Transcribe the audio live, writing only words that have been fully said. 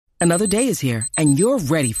Another day is here, and you're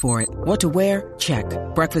ready for it. What to wear? Check.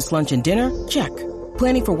 Breakfast, lunch, and dinner? Check.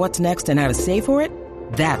 Planning for what's next and how to save for it?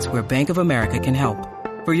 That's where Bank of America can help.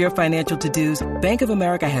 For your financial to-dos, Bank of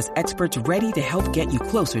America has experts ready to help get you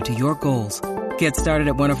closer to your goals. Get started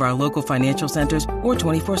at one of our local financial centers or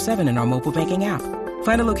 24/7 in our mobile banking app.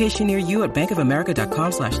 Find a location near you at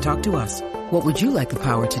bankofamerica.com/talktous. What would you like the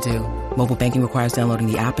power to do? Mobile banking requires downloading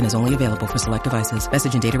the app and is only available for select devices.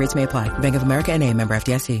 Message and data rates may apply. Bank of America N.A., member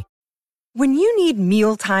FDIC. When you need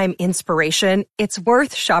mealtime inspiration, it's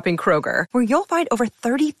worth shopping Kroger, where you'll find over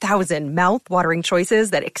 30,000 mouth-watering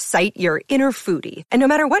choices that excite your inner foodie. And no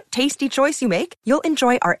matter what tasty choice you make, you'll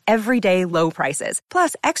enjoy our everyday low prices,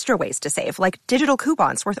 plus extra ways to save, like digital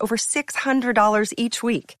coupons worth over $600 each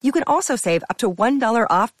week. You can also save up to $1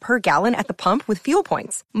 off per gallon at the pump with fuel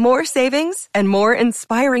points. More savings and more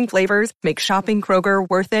inspiring flavors make shopping Kroger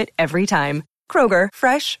worth it every time. Kroger,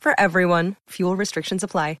 fresh for everyone. Fuel restrictions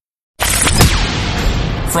apply.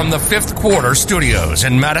 From the Fifth Quarter Studios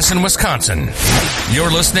in Madison, Wisconsin, you're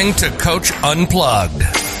listening to Coach Unplugged.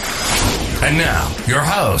 And now, your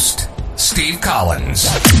host, Steve Collins.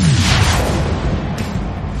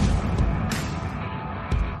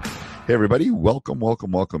 Hey, everybody. Welcome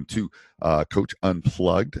to Coach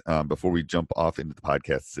Unplugged. Before we jump off into the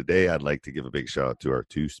podcast today, I'd like to give a big shout out to our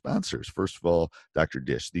two sponsors. First of all, Dr.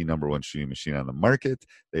 Dish, the number one shooting machine on the market.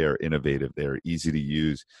 They are innovative. They are easy to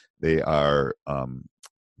use. They are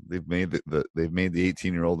they've made the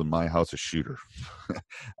 18-year-old in my house a shooter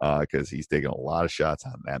because he's taking a lot of shots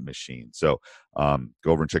on that machine. So go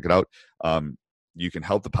over and check it out. You can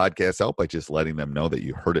help the podcast out by just letting them know that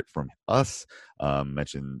you heard it from us.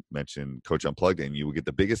 Mention Coach Unplugged, and you will get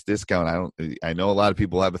the biggest discount. I know a lot of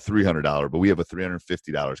people have a $300, but we have a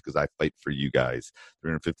 $350 because I fight for you guys.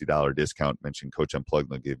 $350 discount. Mention Coach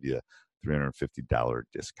Unplugged, and they'll give you $350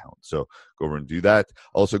 discount. So go over and do that.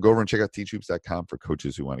 Also, go over and check out teachhoops.com for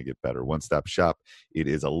coaches who want to get better. One-stop shop. It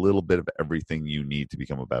is a little bit of everything you need to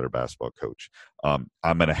become a better basketball coach. I'm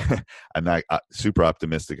not super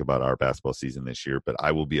optimistic about our basketball season this year, but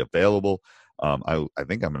I will be available. I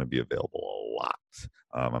think I'm going to be available a lot.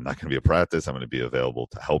 I'm not going to be a practice. I'm going to be available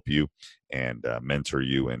to help you and mentor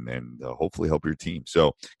you and hopefully help your team.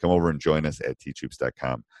 So come over and join us at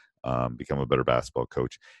teachhoops.com. Become a better basketball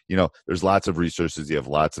coach. You know, there's lots of resources. You have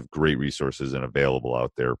lots of great resources and available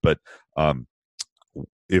out there. But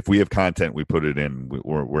if we have content, we put it in.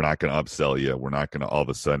 We're not going to upsell you. We're not going to all of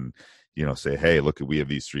a sudden, say, hey, look, we have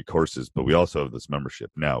these 3 courses, but we also have this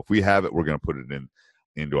membership. Now, if we have it, we're going to put it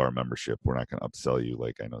into our membership. We're not going to upsell you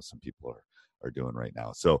like I know some people are doing right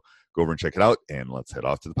now. So go over and check it out, and let's head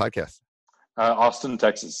off to the podcast. Austin,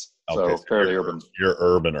 Texas. So fairly urban. You're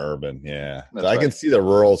urban, yeah. So I right. can see the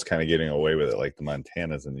rurals kind of getting away with it, like the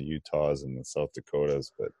Montanas and the Utahs and the South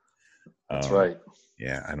Dakotas. But that's right.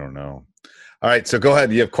 Yeah, I don't know. All right, so go ahead.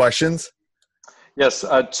 Do you have questions? Yes,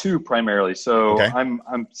 2 primarily. So okay.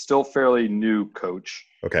 I'm still fairly new coach.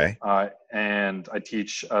 Okay. And I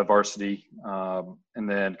teach varsity and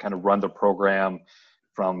then kind of run the program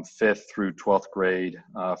from 5th through 12th grade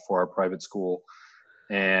for our private school.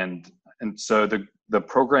 And so the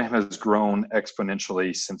program has grown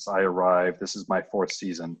exponentially since I arrived. This is my 4th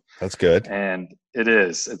season. That's good. And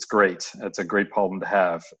it's great. It's a great problem to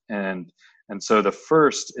have. And so the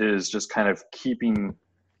first is just kind of keeping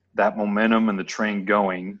that momentum and the train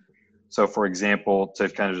going. So for example, to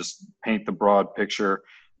kind of just paint the broad picture,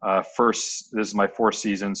 this is my 4th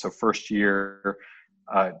season. So first year,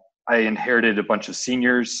 I inherited a bunch of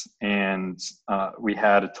seniors, and we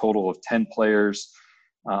had a total of 10 players.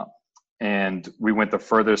 And we went the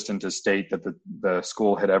furthest into state that the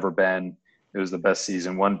school had ever been. It was the best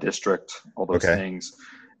season, 1 district, all those things.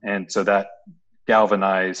 And so that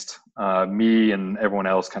galvanized me and everyone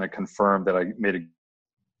else, kind of confirmed that I made a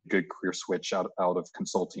good career switch out of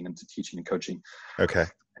consulting into teaching and coaching. Okay.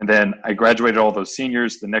 And then I graduated all those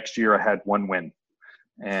seniors. The next year I had 1 win.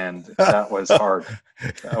 And that was hard.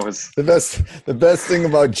 That was the best thing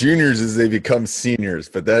about juniors is they become seniors,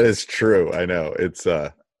 but that is true. I know it's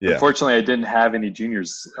yeah. Unfortunately, I didn't have any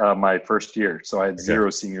juniors my first year, so I had 0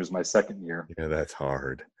 seniors my second year. Yeah, that's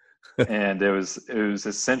hard. And it was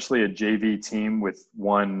essentially a JV team with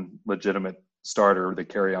 1 legitimate starter that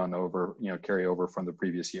carry over from the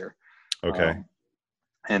previous year. Okay.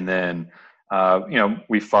 And then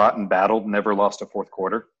we fought and battled, never lost a 4th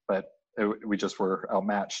quarter, but we just were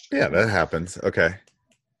outmatched. Yeah, that happens. Okay.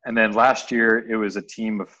 And then last year, it was a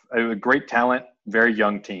team of great talent, very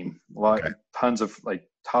young team. Tons of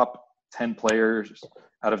top 10 players.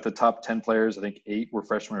 Out of the top 10 players, I think 8 were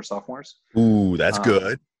freshmen or sophomores. Ooh, that's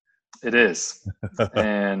good. It is.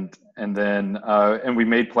 and then and we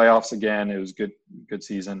made playoffs again. It was good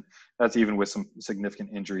season. That's even with some significant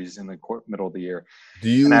injuries in the middle of the year. Do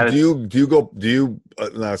you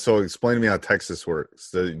so explain to me how Texas works.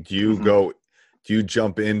 So do you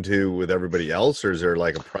jump into with everybody else, or is there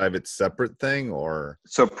like a private separate thing? Or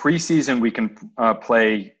so preseason we can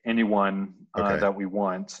play anyone that we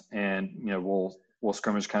want, and we'll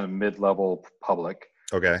scrimmage kind of mid-level public.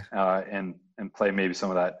 Okay. And play maybe some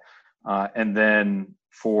of that. And then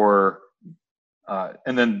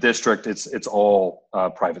district, it's all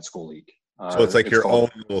private school league. So it's like your own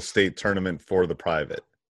little state tournament for the private.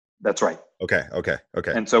 That's right. Okay.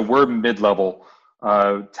 And so we're mid-level,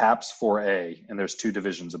 TAPS 4A, and there's 2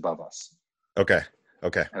 divisions above us. Okay.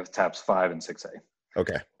 Of TAPS 5 and 6A.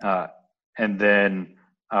 Okay. And then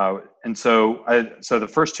so the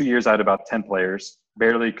first 2 years I had about 10 players.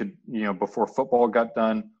 Barely could, before football got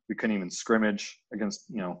done, we couldn't even scrimmage against,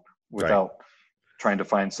 without trying to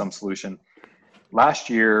find some solution. Last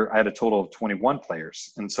year, I had a total of 21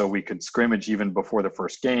 players. And so we could scrimmage even before the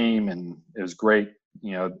first game, and it was great,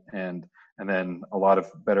 and then a lot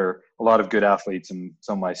of good athletes, and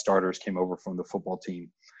some of my starters came over from the football team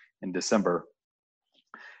in December.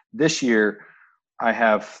 This year, I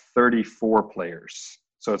have 34 players.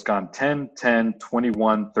 So it's gone 10, 10,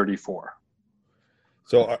 21, 34.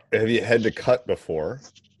 So have you had to cut before?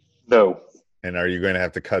 No. And are you going to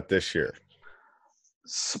have to cut this year?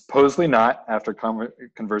 Supposedly not, after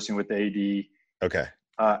conversing with the AD. Okay.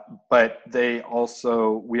 But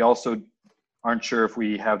we also aren't sure if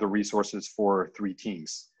we have the resources for 3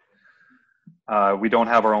 teams. We don't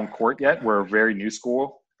have our own court yet. We're a very new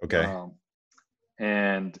school. Okay.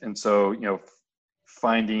 And so,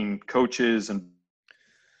 finding coaches and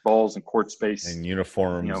balls and court space and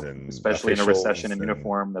uniforms, and especially in a recession and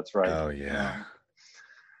uniform. That's right. Oh yeah.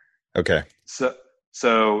 Okay. So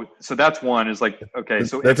that's one is like, okay,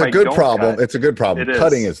 so that's a good problem. It's a good problem.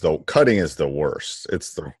 Cutting is the worst.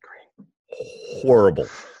 It's the horrible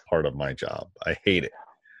part of my job. I hate it.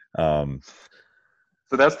 So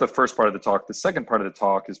that's the first part of the talk. The second part of the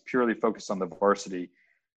talk is purely focused on the varsity.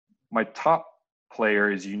 My top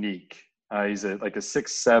player is unique. He's like a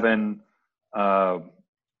 6'7".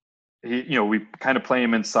 We kind of play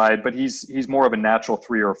him inside, but he's more of a natural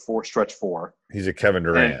 3 or 4 stretch 4. He's a Kevin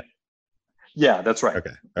Durant. Yeah, that's right.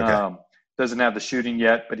 Okay. Doesn't have the shooting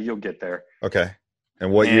yet, but he'll get there. Okay.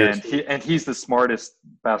 And what year? He's the smartest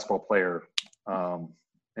basketball player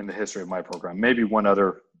in the history of my program. Maybe one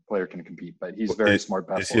other player can compete, but he's very smart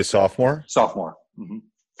basketball. Is he a sophomore? Sophomore. Mm-hmm.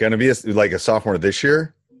 Going to be a sophomore this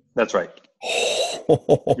year? That's right.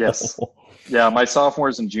 Yes. Yeah, my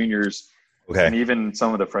sophomores and juniors. Okay. And even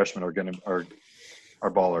some of the freshmen are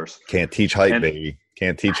ballers. Can't teach height, baby.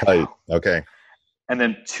 Can't teach height. Okay. And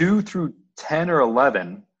then 2 through 10 or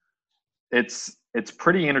 11, it's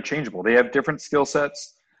pretty interchangeable. They have different skill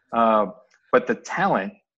sets, but the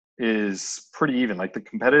talent is pretty even, like the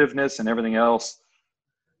competitiveness and everything else.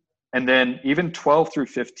 And then even 12 through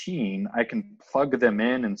 15, I can plug them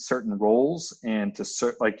in certain roles and to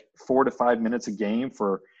like 4 to 5 minutes a game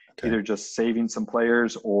for either just saving some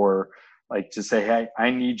players or like to say, hey, I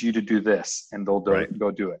need you to do this, and they'll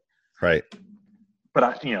go do it. Right.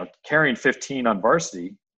 But carrying 15 on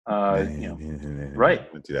varsity, right.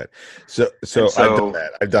 Do that. So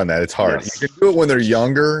I've done that. It's hard. Yes. You can do it when they're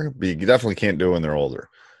younger, but you definitely can't do it when they're older.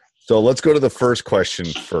 So let's go to the first question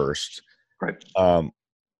first. Right.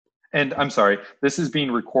 And I'm sorry, this is being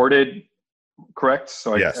recorded, correct?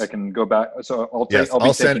 So I can go back. So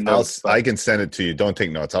I'll send notes. I can send it to you. Don't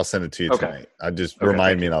take notes. I'll send it to you tonight. I just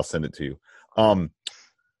remind me and I'll send it to you.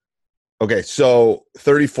 Okay. So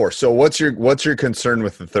 34. So what's your concern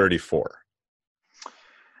with the 34?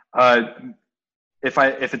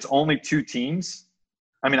 If it's only 2 teams,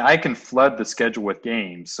 I mean, I can flood the schedule with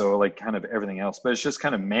games. So like kind of everything else, but it's just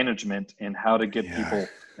kind of management and how to get people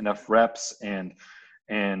enough reps and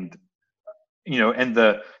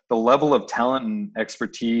the level of talent and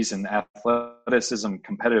expertise and athleticism,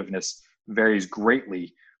 competitiveness varies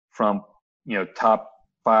greatly from, top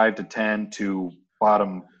 5 to 10 to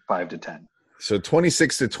bottom 5 to 10. So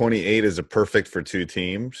 26 to 28 is a perfect for 2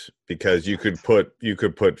 teams because you could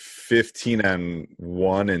put 15 on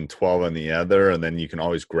one and 12 on the other, and then you can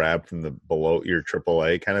always grab from the below your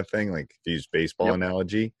AAA kind of thing, like to use baseball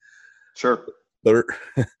analogy. Sure.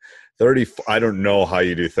 30. I don't know how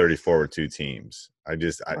you do 34 with 2 teams. I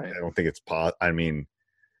don't think it's possible. I mean,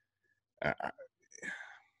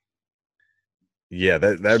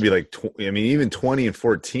 that'd be like. Even 20 and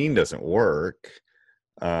 14 doesn't work.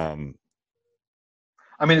 I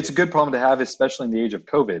mean, it's a good problem to have, especially in the age of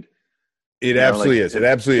COVID. It absolutely is. It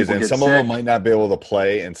absolutely is. And some of them might not be able to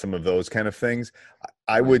play and some of those kind of things.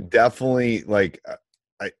 I would definitely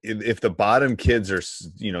if the bottom kids are,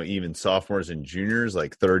 even sophomores and juniors,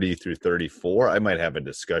 like 30 through 34, I might have a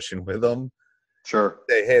discussion with them. Sure.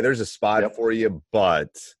 Say, hey, there's a spot for you, but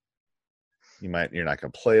you're not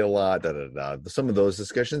going to play a lot. Some of those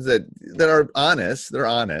discussions that are honest. They're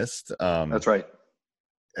honest. That's right.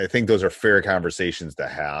 I think those are fair conversations to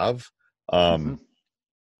have.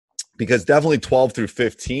 Because definitely 12 through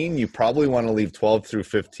 15, you probably want to leave 12 through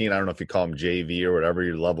 15. I don't know if you call them JV or whatever,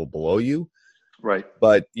 your level below you. Right.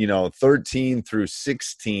 But, 13 through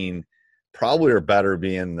 16 probably are better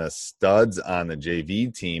being the studs on the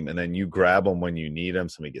JV team. And then you grab them when you need them.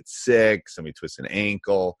 Somebody gets sick, somebody twists an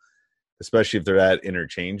ankle, especially if they're that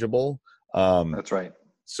interchangeable. That's right.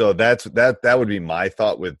 So that would be my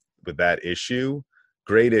thought with that issue.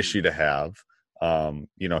 Great issue to have.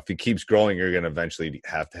 If he keeps growing, you're going to eventually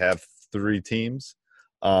have to have 3 teams.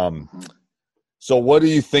 So what are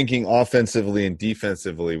you thinking offensively and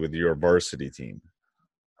defensively with your varsity team?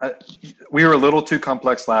 We were a little too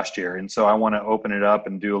complex last year, and so I want to open it up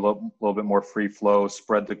and do a little bit more free flow,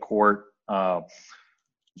 spread the court. I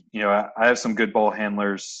have some good ball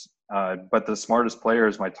handlers, but the smartest player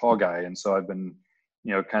is my tall guy, and so I've been,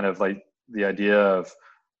 kind of like the idea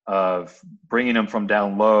of bringing them from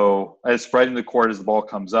down low, spreading the court as the ball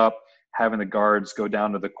comes up, having the guards go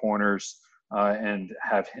down to the corners, and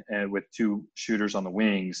with 2 shooters on the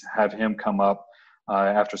wings, have him come up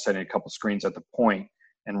after setting a couple screens at the point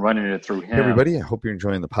and running it through him. Hey everybody, I hope you're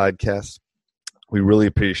enjoying the podcast. We really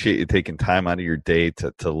appreciate you taking time out of your day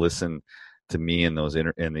to listen to me and those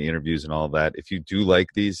and the interviews and all that. If you do like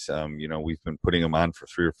these, we've been putting them on for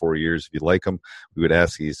 3 or 4 years. If you like them, we would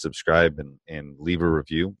ask you to subscribe and leave a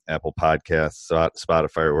review, Apple Podcasts,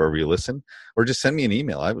 Spotify, or wherever you listen, or just send me an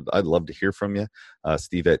email. I'd love to hear from you,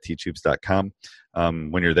 steve@teachhoops.com.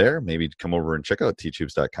 When you're there, maybe come over and check out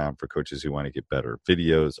teachhoops.com for coaches who want to get better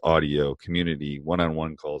videos, audio, community,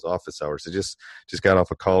 one-on-one calls, office hours. I just got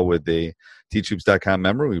off a call with a teachhoops.com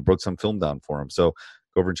member. We broke some film down for him. So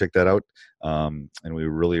go over and check that out, and we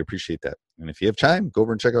really appreciate that. And if you have time, go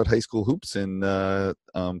over and check out High School Hoops and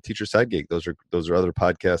Teacher Side Gig. Those are other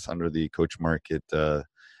podcasts under the Coach Market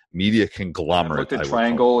media conglomerate. I looked at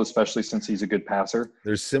Triangle, especially since he's a good passer.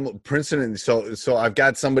 There's Princeton, and so I've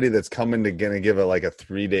got somebody that's coming to give a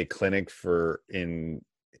 3-day clinic in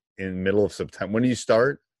middle of September. When do you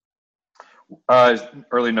start?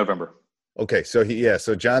 Early November. Okay, so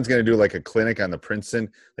John's going to do a clinic on the Princeton,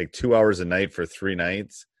 2 hours a night for 3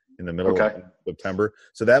 nights in the middle of September.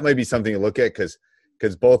 So that might be something to look at because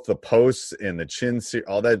both the posts and the chin,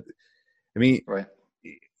 all that. I mean, right.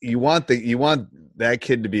 You want that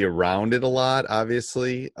kid to be around it a lot,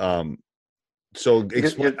 obviously. So are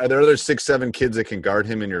there other 6-7 kids that can guard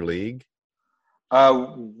him in your league?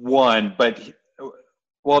 One, but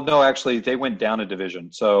no, actually, they went down a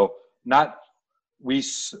division. So not. We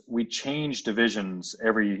change divisions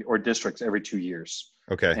districts every 2 years.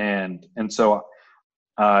 Okay. And so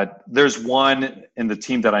there's one in the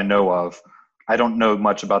team that I know of. I don't know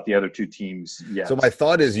much about the other 2 teams yet. So my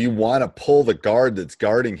thought is you want to pull the guard that's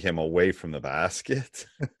guarding him away from the basket.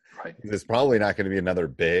 Right. There's probably not going to be another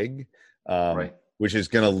big, right. which is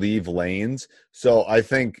going to leave lanes. So I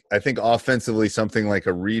think offensively something like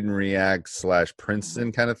a read and react /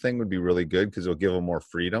 Princeton kind of thing would be really good because it'll give them more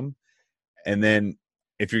freedom. And then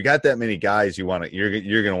if you got that many guys, you're going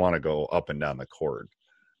to want to go up and down the court.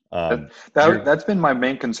 That's been my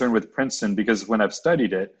main concern with Princeton because when I've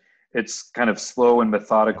studied it, it's kind of slow and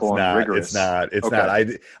methodical and rigorous. It's not.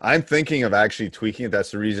 I'm thinking of actually tweaking it. That's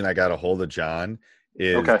the reason I got a hold of John.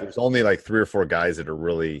 There's only 3 or 4 guys that are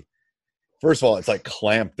really. First of all, it's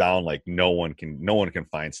clamped down. No one can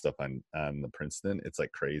find stuff on the Princeton. It's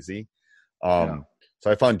crazy. So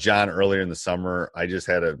I found John earlier in the summer. I just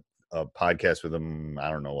had a podcast with him, I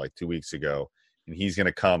don't know, 2 weeks ago, and he's going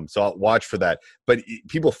to come. So I'll watch for that. But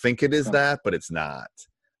people think it is that, but it's not.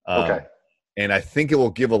 Okay. And I think it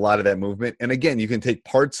will give a lot of that movement. And again, you can take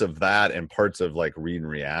parts of that and parts of read and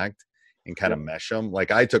react and kind of mesh them.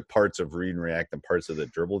 I took parts of read and react and parts of the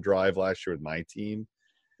dribble drive last year with my team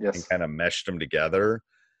and kind of meshed them together.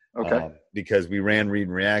 Okay. Because we ran read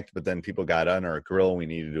and react, but then people got on our grill. We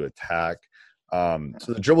needed to attack.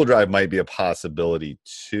 So the dribble drive might be a possibility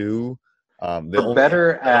too. We're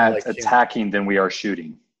better at attacking than we are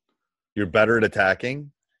shooting. You're better at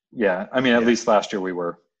attacking? Yeah. I mean, at least last year we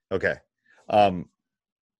were. Okay. So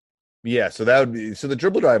that would be, so the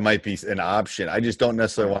dribble drive might be an option. I just don't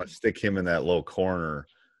necessarily want to stick him in that low corner.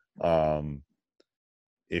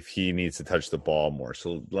 If he needs to touch the ball more.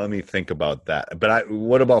 So let me think about that. But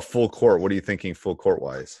what about full court? What are you thinking full court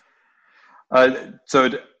wise?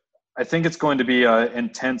 I think it's going to be an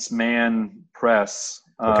intense man press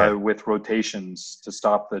with rotations to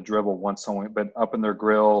stop the dribble once someone, but up in their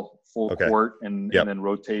grill, full court, and then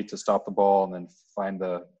rotate to stop the ball and then find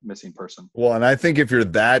the missing person. Well, and I think if you're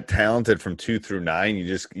that talented from 2 through 9,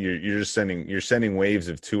 you're just sending waves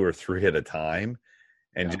of 2 or 3 at a time,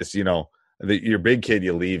 and just your big kid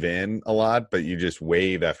you leave in a lot, but you just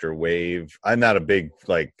wave after wave. I'm not a big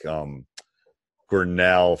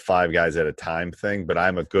Grinnell 5 guys at a time thing, but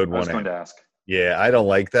I'm a good one. I was going to ask. Yeah, I don't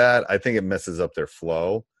like that. I think it messes up their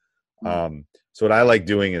flow. So what I like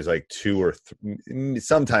doing is like 2 or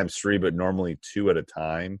sometimes 3, but normally 2 at a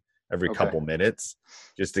time every couple minutes,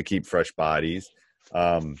 just to keep fresh bodies.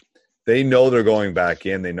 They know they're going back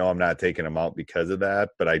in. They know I'm not taking them out because of that,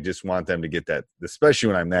 but I just want them to get that, especially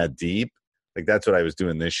when I'm that deep. Like that's what I was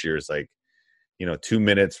doing this year is 2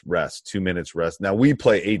 minutes rest, 2 minutes rest. Now we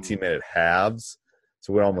play 18-minute halves,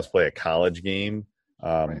 so we almost play a college game.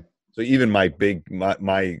 So even my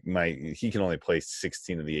he can only play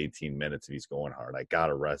 16 of the 18 minutes if he's going hard. I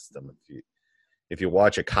gotta rest him. If you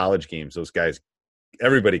watch a college games, those guys,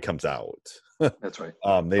 everybody comes out. That's right.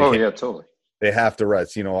 Totally. They have to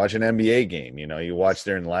rest. Watch an NBA game. You watch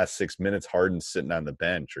there in the last 6 minutes, Harden's sitting on the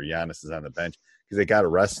bench or Giannis is on the bench because they got to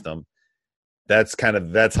rest them. That's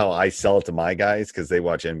how I sell it to my guys because they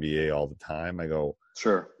watch NBA all the time. I go,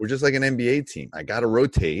 sure, we're just like an NBA team. I got to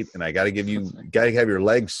rotate and I got to got to have your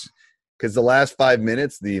legs because the last 5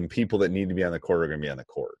 minutes, the people that need to be on the court are going to be on the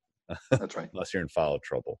court. That's right. Unless you're in foul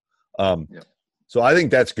trouble. So I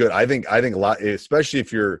think that's good. I think a lot, especially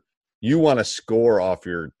if you want to score off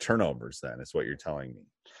your turnovers, then is what you're telling me.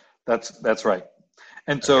 That's right.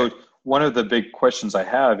 And so one of the big questions I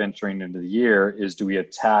have entering into the year is, do we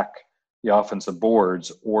attack the offensive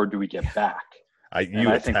boards or do we get back?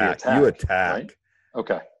 You attack. Right?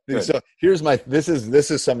 Okay. Good. So here's this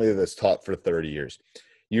is somebody that's taught for 30 years.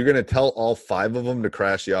 You're going to tell all 5 of them to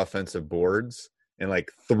crash the offensive boards and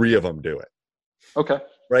 3 of them do it. Okay.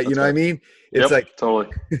 Right. You know what I mean? It's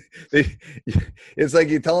totally. It's like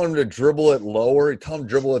you tell them to dribble it lower, you tell them to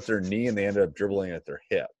dribble at their knee and they end up dribbling at their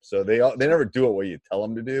hip. So they never do it what you tell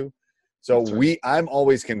them to do. So I'm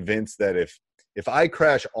always convinced that if I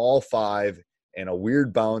crash all 5 and a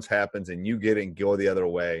weird bounce happens and you get it and go the other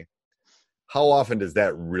way, how often does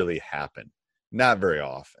that really happen? Not very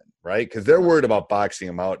often, right? Because they're worried about boxing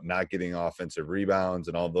them out, not getting offensive rebounds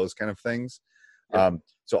and all those kind of things.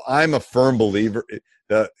 So I'm a firm believer.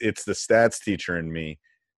 It's the stats teacher in me.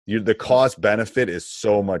 The cost benefit is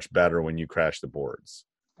so much better when you crash the boards.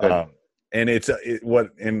 And I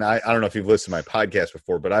don't know if you've listened to my podcast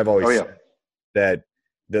before, but I've always said that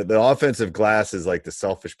the offensive glass is like the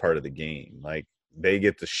selfish part of the game. Like they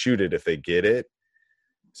get to shoot it if they get it.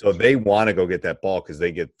 So they want to go get that ball because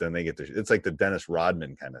it's like the Dennis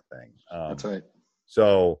Rodman kind of thing. That's right.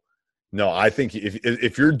 So no, I think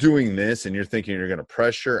if you're doing this and you're thinking you're going to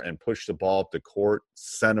pressure and push the ball up the court,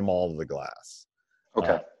 send them all to the glass.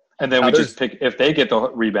 Okay. And then we just pick, if they get the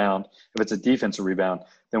rebound, if it's a defensive rebound,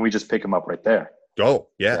 then we just pick them up right there. Oh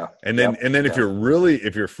yeah. And then if you're really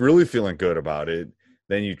feeling good about it,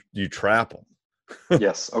 then you trap them.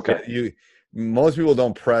 Yes. Okay. Most people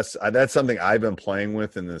don't press. That's something I've been playing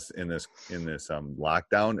with in this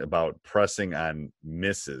lockdown about pressing on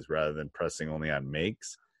misses rather than pressing only on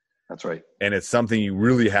makes. That's right. And it's something you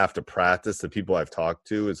really have to practice. The people I've talked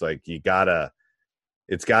to is like,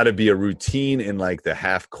 it's gotta be a routine in like the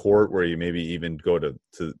half court where you maybe even go to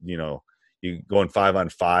you go in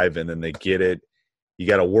 5-on-5 and then they get it. You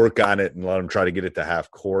got to work on it and let them try to get it to half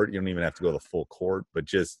court. You don't even have to go to the full court, but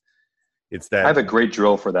just, it's that. I have a great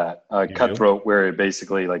drill for that. Cutthroat, where it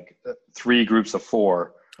basically like 3 groups of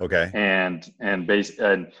 4. Okay. And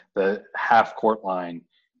the half court line,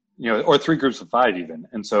 or 3 groups of 5 even.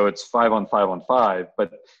 And so it's 5-on-5-on-5,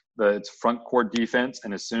 but it's front court defense.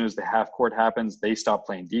 And as soon as the half court happens, they stop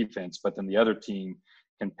playing defense, but then the other team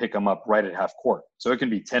can pick them up right at half court. So it can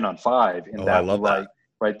be 10-on-5 in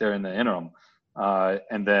right there in the interim.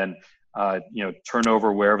 And then,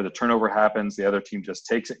 turnover, wherever the turnover happens, the other team just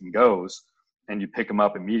takes it and goes, and you pick them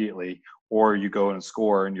up immediately, or you go and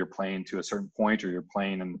score and you're playing to a certain point, or you're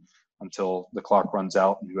playing until the clock runs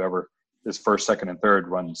out and whoever is first, second, and third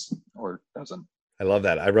runs or doesn't. I love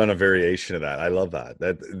that. I run a variation of that. I love that.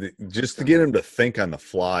 Just to get them to think on the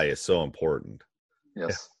fly is so important.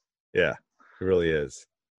 Yes. Yeah, it really is.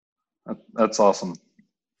 That's awesome.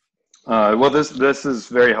 Well, this is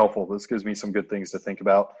very helpful. This gives me some good things to think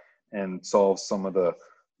about and solve some of the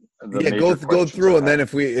go through, and then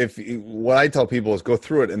if what I tell people is go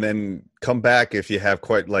through it and then come back if you have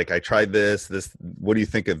I tried this. What do you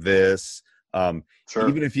think of this? Sure.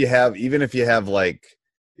 Even if you have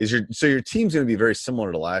So your team's going to be very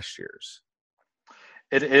similar to last year's.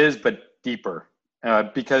 It is, but deeper.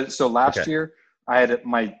 Because last year I had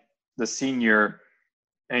the senior,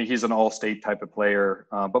 and he's an all-state type of player,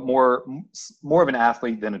 but more of an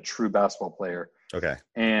athlete than a true basketball player. Okay.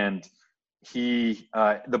 And he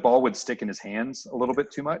the ball would stick in his hands a little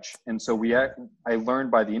bit too much, and so I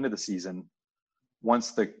learned by the end of the season,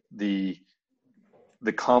 once the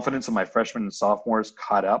confidence of my freshmen and sophomores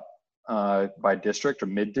caught up by district or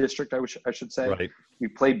mid-district, I should say, right. We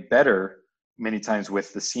played better many times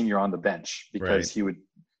with the senior on the bench because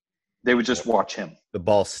they would just watch him. The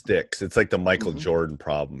ball sticks. It's like the Michael Jordan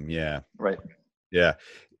problem. Yeah. Right. Yeah.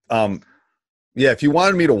 If you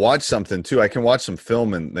wanted me to watch something too, I can watch some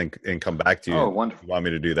film and come back to you. Oh, wonderful. If you want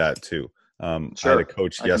me to do that too. Sure. I had a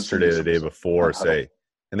coach yesterday, the day before, and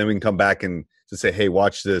then we can come back and just say, hey,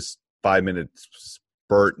 watch this 5-minute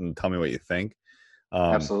spurt and tell me what you think.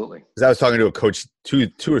 Absolutely. Because I was talking to a coach 2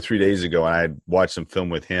 or 3 days ago, and I had watched some film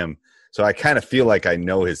with him. So I kind of feel like I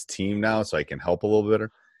know his team now, so I can help a little better.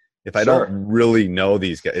 If I don't really know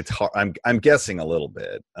these guys, it's hard. I'm guessing a little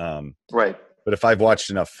bit. Right. But if I've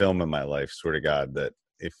watched enough film in my life, swear to God, that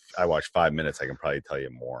if I watch 5 minutes, I can probably tell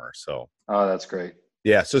you more. So. Oh, that's great.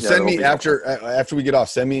 Yeah. So send me after we get off,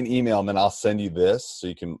 send me an email, and then I'll send you this so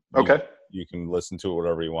you can. You can listen to it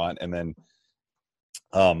whatever you want, and then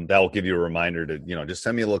that will give you a reminder to just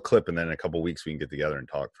send me a little clip, and then in a couple of weeks we can get together and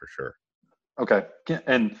talk for sure. Okay.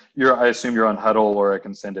 And I assume you're on Huddle, or I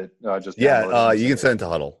can send it just. You can send it to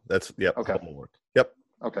Huddle. That's Okay. Huddle will work. Yep.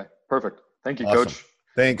 Okay. Perfect. Thank you, Awesome. Coach.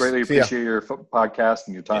 Thanks. Greatly appreciate your podcast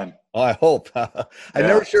and your time. Yeah. Oh, I hope. I'm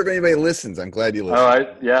never sure if anybody listens. I'm glad you listen. All right.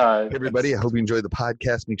 Yeah. Hey, everybody, I hope you enjoyed the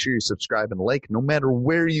podcast. Make sure you subscribe and like no matter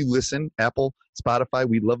where you listen. Apple, Spotify,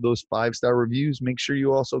 we love those 5-star reviews. Make sure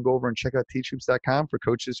you also go over and check out teachhoops.com for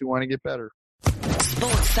coaches who want to get better.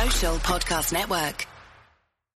 Sports Social Podcast Network.